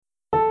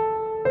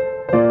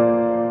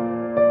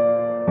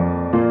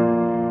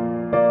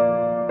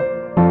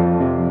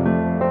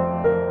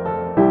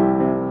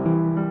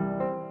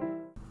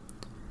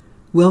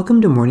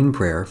Welcome to morning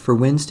prayer for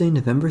Wednesday,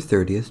 November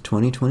 30th,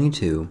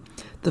 2022,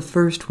 the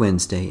first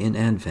Wednesday in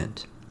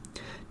Advent.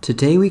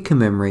 Today we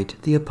commemorate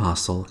the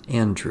Apostle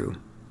Andrew.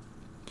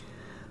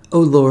 O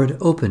Lord,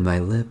 open my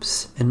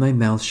lips, and my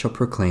mouth shall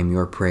proclaim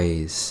your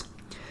praise.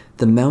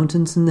 The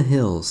mountains and the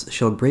hills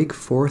shall break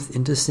forth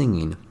into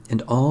singing,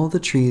 and all the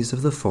trees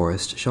of the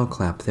forest shall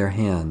clap their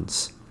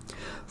hands.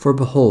 For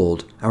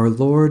behold, our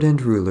Lord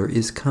and Ruler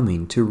is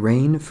coming to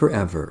reign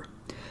forever.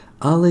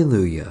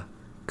 Alleluia!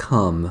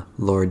 Come,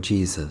 Lord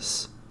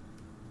Jesus.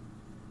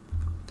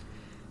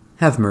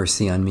 Have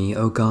mercy on me,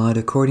 O God,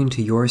 according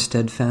to your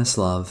steadfast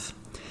love.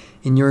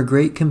 In your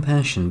great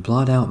compassion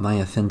blot out my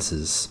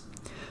offenses.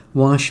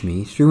 Wash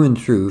me through and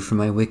through from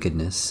my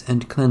wickedness,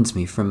 and cleanse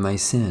me from my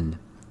sin.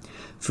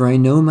 For I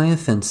know my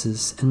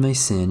offenses, and my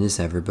sin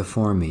is ever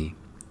before me.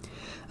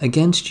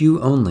 Against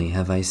you only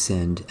have I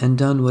sinned, and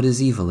done what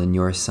is evil in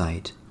your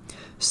sight.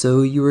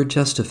 So you are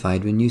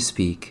justified when you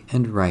speak,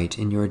 and right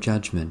in your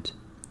judgment.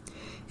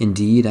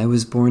 Indeed, I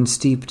was born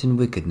steeped in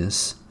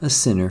wickedness, a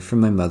sinner from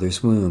my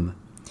mother's womb.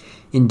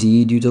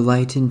 Indeed, you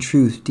delight in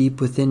truth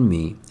deep within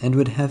me, and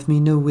would have me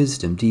know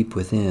wisdom deep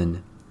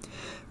within.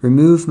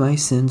 Remove my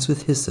sins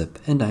with hyssop,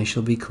 and I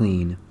shall be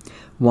clean.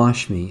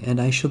 Wash me,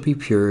 and I shall be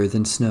purer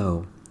than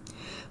snow.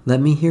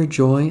 Let me hear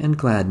joy and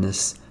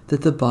gladness,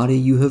 that the body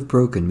you have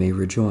broken may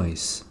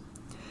rejoice.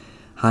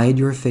 Hide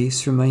your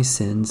face from my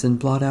sins, and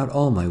blot out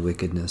all my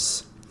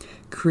wickedness.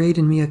 Create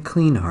in me a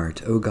clean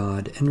heart, O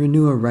God, and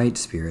renew a right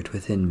spirit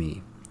within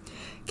me.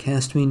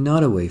 Cast me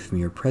not away from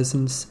your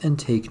presence, and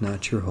take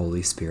not your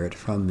Holy Spirit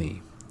from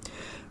me.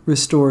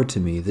 Restore to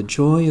me the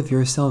joy of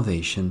your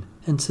salvation,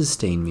 and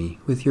sustain me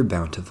with your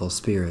bountiful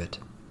Spirit.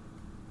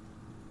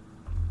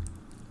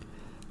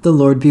 The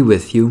Lord be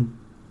with you.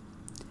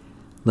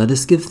 Let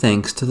us give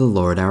thanks to the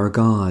Lord our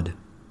God.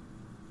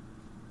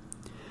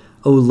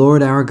 O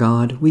Lord our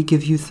God, we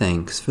give you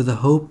thanks for the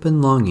hope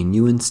and longing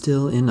you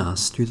instill in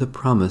us through the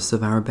promise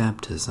of our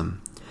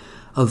baptism,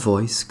 a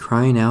voice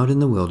crying out in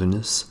the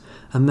wilderness,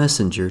 a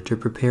messenger to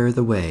prepare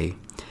the way,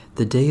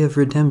 the day of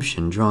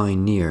redemption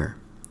drawing near.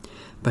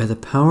 By the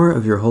power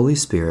of your Holy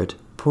Spirit,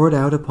 poured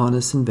out upon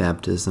us in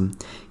baptism,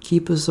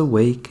 keep us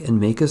awake and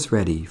make us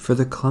ready for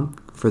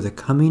the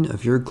coming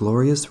of your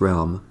glorious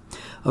realm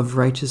of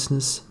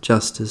righteousness,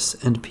 justice,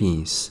 and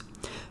peace.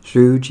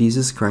 Through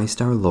Jesus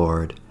Christ our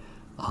Lord.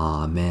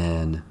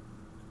 Amen.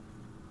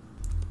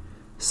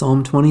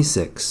 Psalm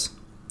 26.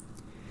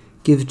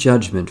 Give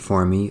judgment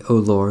for me, O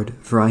Lord,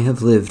 for I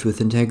have lived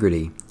with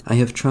integrity. I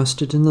have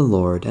trusted in the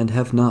Lord and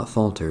have not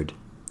faltered.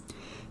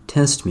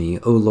 Test me,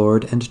 O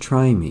Lord, and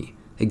try me.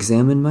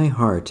 Examine my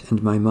heart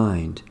and my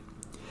mind.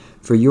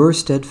 For your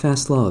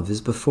steadfast love is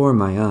before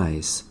my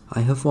eyes. I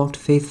have walked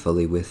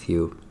faithfully with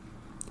you.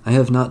 I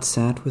have not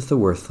sat with the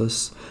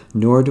worthless,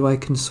 nor do I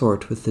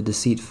consort with the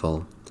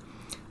deceitful.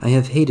 I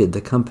have hated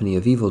the company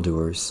of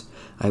evildoers.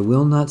 I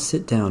will not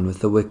sit down with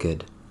the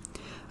wicked.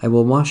 I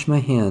will wash my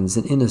hands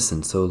in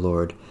innocence, O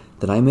Lord,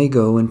 that I may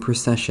go in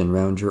procession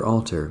round your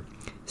altar,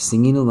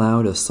 singing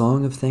aloud a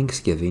song of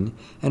thanksgiving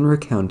and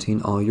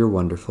recounting all your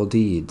wonderful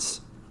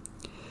deeds.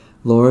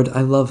 Lord,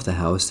 I love the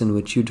house in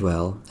which you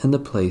dwell and the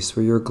place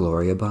where your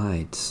glory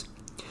abides.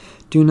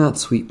 Do not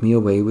sweep me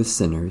away with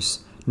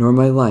sinners, nor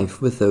my life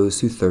with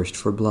those who thirst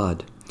for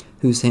blood,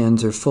 whose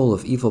hands are full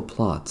of evil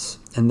plots,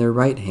 and their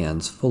right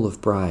hands full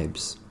of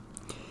bribes.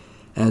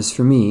 As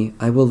for me,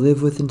 I will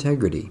live with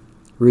integrity.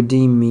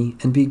 Redeem me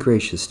and be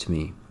gracious to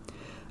me.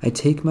 I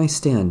take my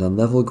stand on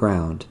level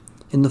ground.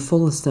 In the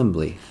full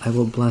assembly, I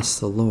will bless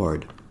the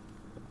Lord.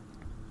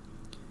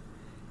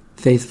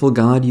 Faithful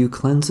God, you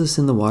cleanse us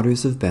in the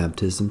waters of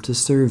baptism to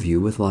serve you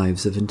with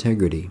lives of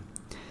integrity.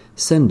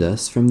 Send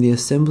us from the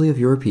assembly of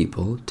your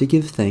people to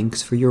give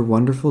thanks for your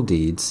wonderful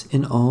deeds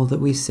in all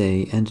that we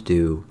say and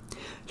do.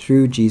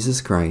 Through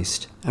Jesus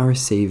Christ, our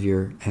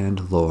Savior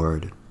and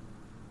Lord.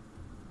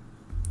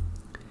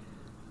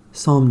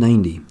 Psalm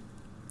 90.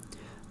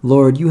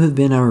 Lord, you have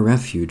been our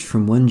refuge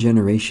from one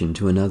generation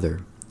to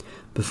another.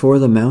 Before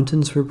the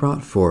mountains were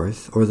brought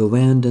forth, or the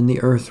land and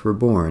the earth were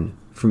born,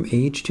 from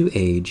age to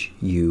age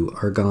you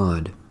are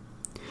God.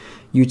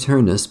 You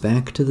turn us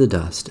back to the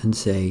dust and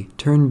say,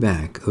 Turn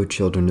back, O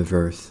children of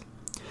earth.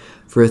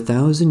 For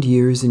 1,000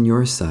 years in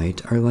your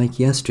sight are like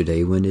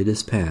yesterday when it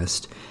is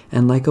past,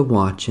 and like a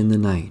watch in the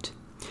night.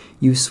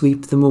 You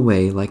sweep them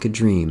away like a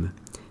dream.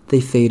 They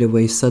fade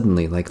away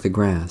suddenly like the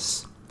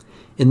grass.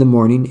 In the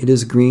morning it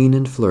is green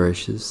and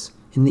flourishes.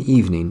 In the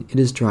evening it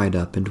is dried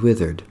up and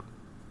withered.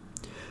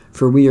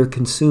 For we are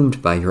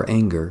consumed by your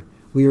anger.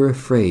 We are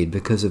afraid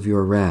because of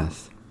your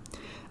wrath.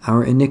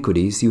 Our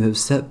iniquities you have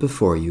set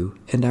before you,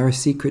 and our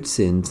secret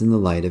sins in the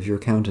light of your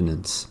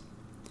countenance.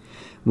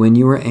 When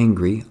you are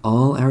angry,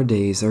 all our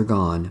days are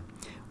gone.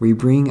 We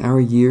bring our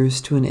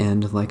years to an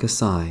end like a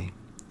sigh.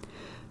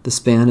 The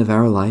span of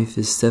our life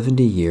is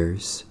 70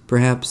 years,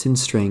 perhaps in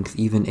strength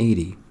even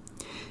 80.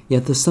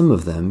 Yet the sum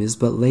of them is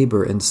but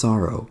labor and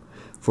sorrow,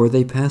 for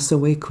they pass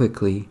away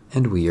quickly,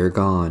 and we are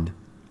gone.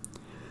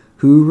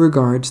 Who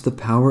regards the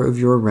power of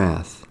your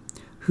wrath?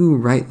 Who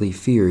rightly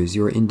fears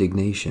your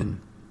indignation?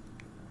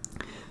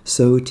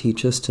 So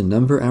teach us to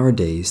number our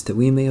days, that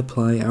we may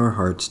apply our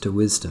hearts to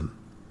wisdom.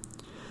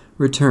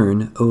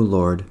 Return, O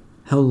Lord,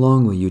 how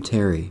long will you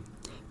tarry?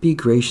 Be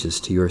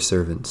gracious to your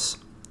servants.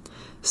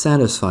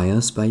 Satisfy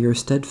us by your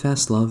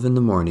steadfast love in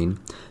the morning,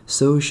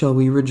 so shall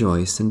we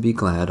rejoice and be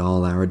glad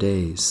all our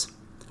days.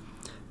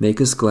 Make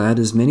us glad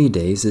as many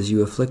days as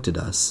you afflicted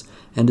us,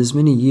 and as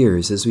many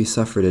years as we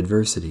suffered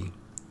adversity.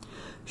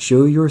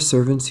 Show your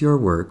servants your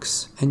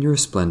works, and your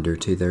splendor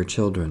to their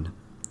children.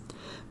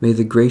 May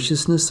the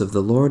graciousness of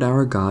the Lord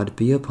our God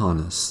be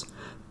upon us.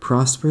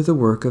 Prosper the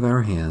work of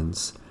our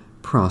hands.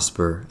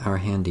 Prosper our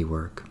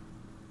handiwork.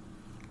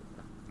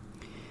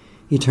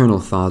 Eternal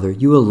Father,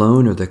 you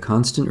alone are the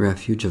constant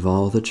refuge of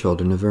all the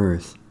children of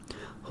earth.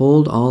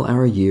 Hold all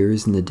our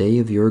years in the day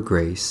of your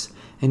grace,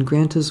 and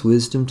grant us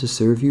wisdom to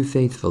serve you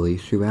faithfully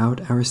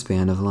throughout our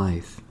span of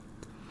life.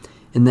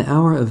 In the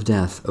hour of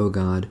death, O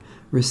God,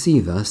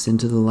 receive us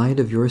into the light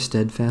of your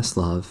steadfast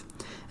love,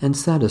 and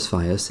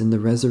satisfy us in the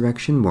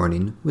resurrection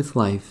morning with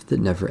life that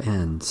never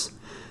ends.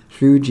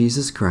 Through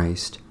Jesus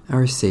Christ,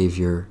 our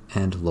Savior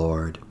and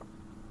Lord.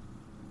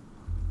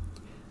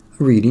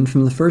 A reading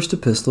from the first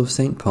epistle of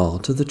St. Paul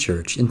to the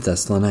church in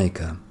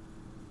Thessalonica.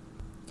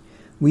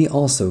 We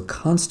also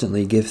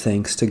constantly give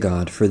thanks to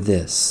God for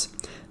this,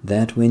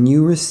 that when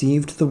you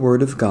received the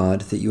word of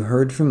God that you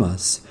heard from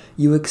us,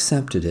 you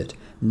accepted it,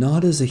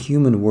 not as a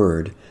human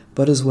word,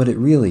 but as what it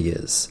really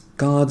is,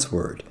 God's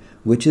word,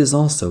 which is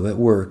also at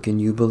work in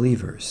you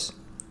believers.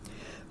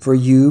 For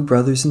you,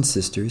 brothers and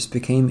sisters,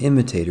 became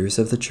imitators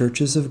of the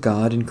churches of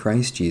God in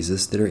Christ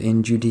Jesus that are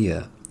in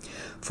Judea.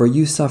 For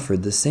you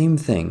suffered the same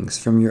things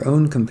from your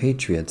own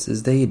compatriots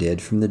as they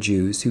did from the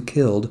Jews who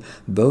killed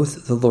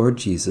both the Lord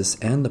Jesus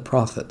and the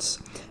prophets,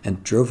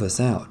 and drove us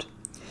out.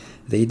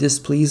 They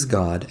displease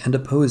God and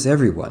oppose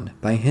everyone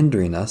by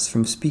hindering us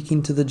from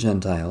speaking to the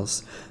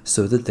Gentiles,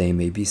 so that they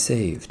may be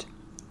saved.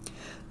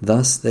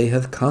 Thus they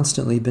have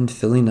constantly been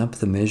filling up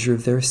the measure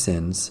of their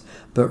sins,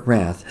 but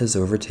wrath has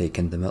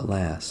overtaken them at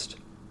last.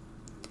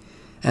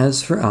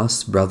 As for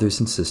us, brothers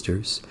and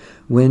sisters,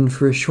 when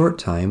for a short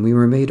time we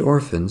were made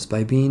orphans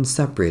by being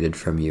separated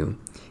from you,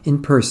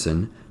 in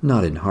person,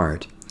 not in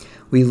heart,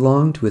 we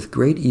longed with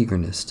great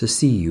eagerness to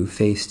see you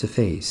face to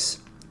face.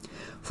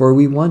 For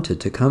we wanted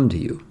to come to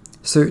you.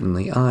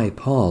 Certainly I,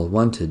 Paul,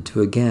 wanted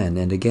to again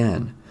and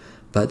again,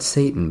 but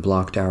Satan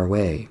blocked our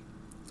way.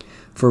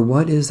 For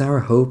what is our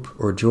hope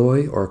or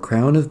joy or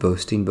crown of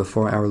boasting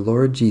before our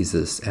Lord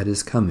Jesus at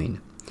his coming?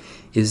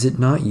 Is it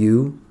not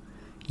you?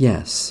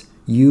 Yes,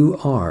 you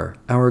are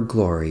our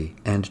glory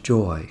and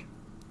joy.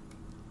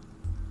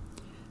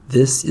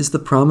 This is the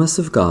promise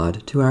of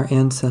God to our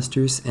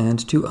ancestors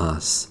and to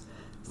us.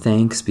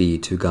 Thanks be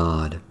to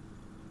God.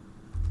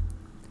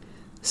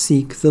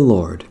 Seek the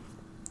Lord.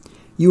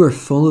 You are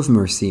full of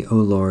mercy, O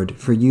Lord,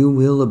 for you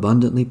will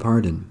abundantly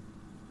pardon.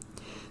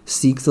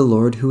 Seek the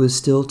Lord who is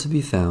still to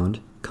be found.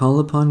 Call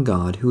upon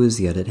God who is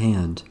yet at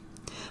hand.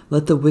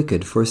 Let the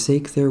wicked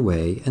forsake their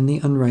way, and the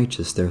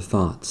unrighteous their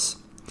thoughts.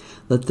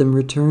 Let them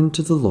return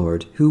to the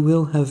Lord who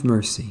will have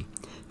mercy,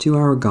 to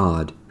our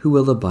God who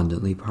will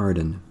abundantly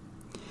pardon.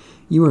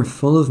 You are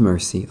full of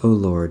mercy, O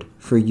Lord,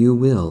 for you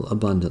will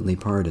abundantly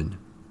pardon.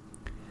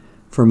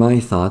 For my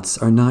thoughts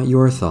are not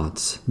your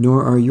thoughts,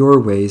 nor are your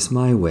ways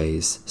my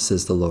ways,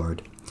 says the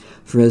Lord.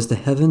 For as the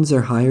heavens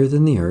are higher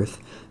than the earth,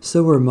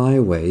 so are my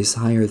ways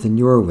higher than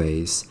your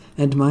ways,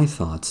 and my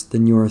thoughts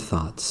than your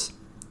thoughts.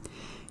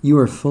 You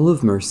are full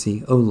of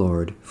mercy, O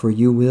Lord, for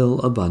you will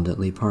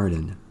abundantly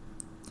pardon.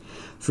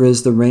 For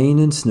as the rain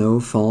and snow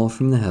fall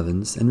from the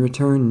heavens, and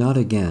return not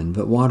again,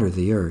 but water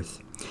the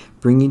earth,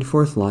 bringing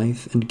forth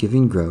life and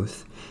giving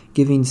growth,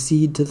 giving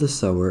seed to the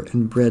sower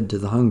and bread to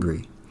the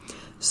hungry,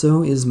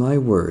 so is my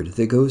word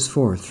that goes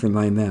forth from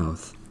my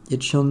mouth.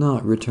 It shall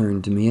not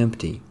return to me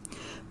empty,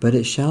 but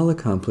it shall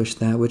accomplish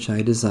that which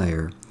I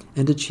desire,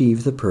 and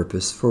achieve the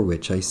purpose for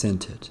which I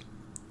sent it.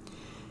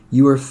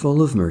 You are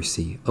full of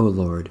mercy, O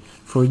Lord,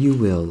 for you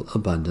will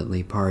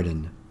abundantly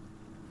pardon.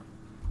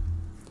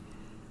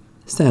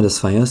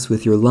 Satisfy us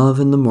with your love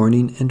in the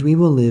morning, and we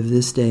will live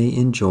this day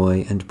in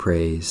joy and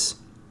praise.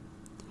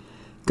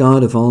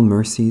 God of all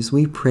mercies,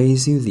 we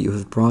praise you that you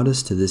have brought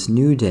us to this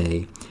new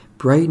day,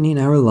 brightening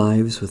our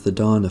lives with the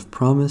dawn of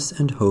promise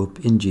and hope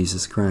in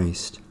Jesus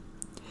Christ.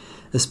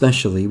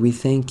 Especially we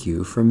thank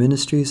you for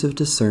ministries of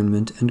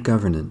discernment and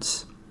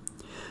governance,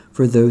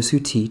 for those who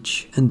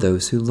teach and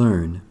those who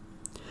learn,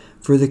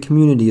 for the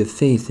community of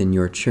faith in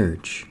your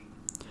church,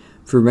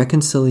 for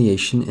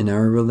reconciliation in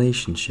our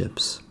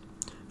relationships,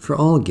 for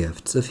all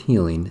gifts of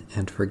healing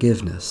and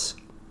forgiveness.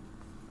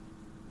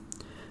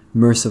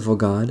 Merciful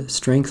God,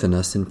 strengthen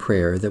us in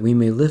prayer that we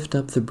may lift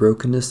up the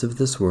brokenness of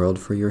this world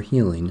for your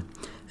healing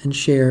and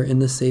share in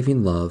the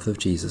saving love of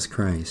Jesus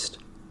Christ.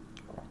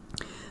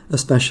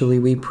 Especially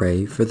we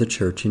pray for the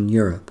Church in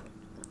Europe,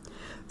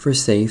 for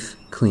safe,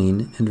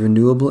 clean, and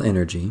renewable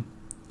energy,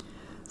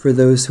 for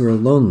those who are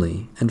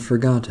lonely and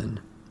forgotten,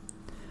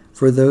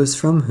 for those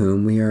from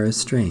whom we are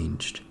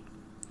estranged,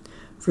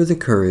 for the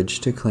courage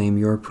to claim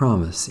your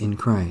promise in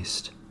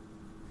Christ.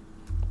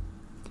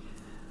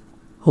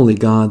 Holy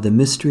God, the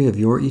mystery of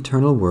your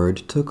eternal word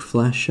took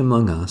flesh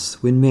among us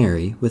when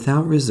Mary,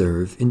 without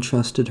reserve,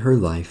 entrusted her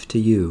life to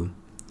you.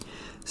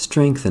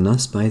 Strengthen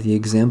us by the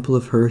example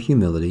of her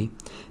humility,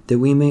 that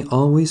we may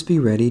always be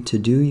ready to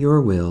do your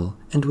will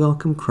and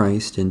welcome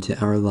Christ into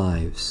our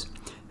lives,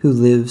 who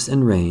lives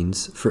and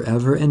reigns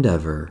forever and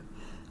ever.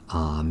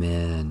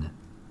 Amen.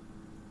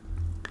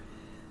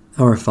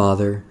 Our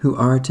Father, who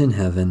art in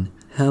heaven,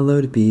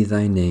 hallowed be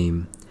thy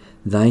name.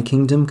 Thy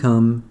kingdom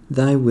come,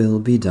 thy will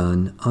be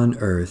done, on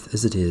earth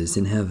as it is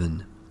in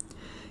heaven.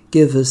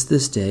 Give us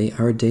this day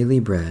our daily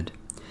bread,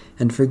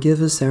 and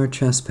forgive us our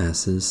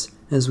trespasses,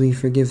 as we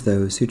forgive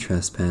those who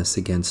trespass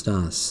against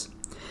us.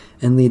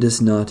 And lead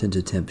us not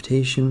into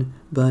temptation,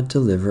 but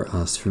deliver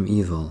us from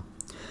evil.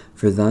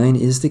 For thine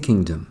is the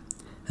kingdom,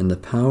 and the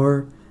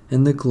power,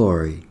 and the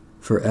glory,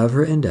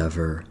 forever and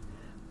ever.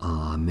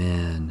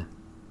 Amen.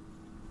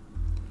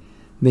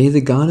 May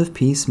the God of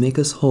peace make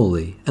us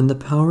holy, and the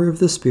power of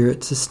the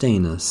Spirit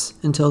sustain us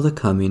until the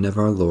coming of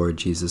our Lord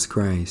Jesus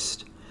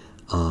Christ.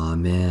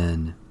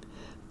 Amen.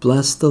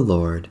 Bless the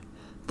Lord.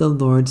 The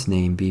Lord's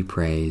name be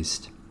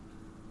praised.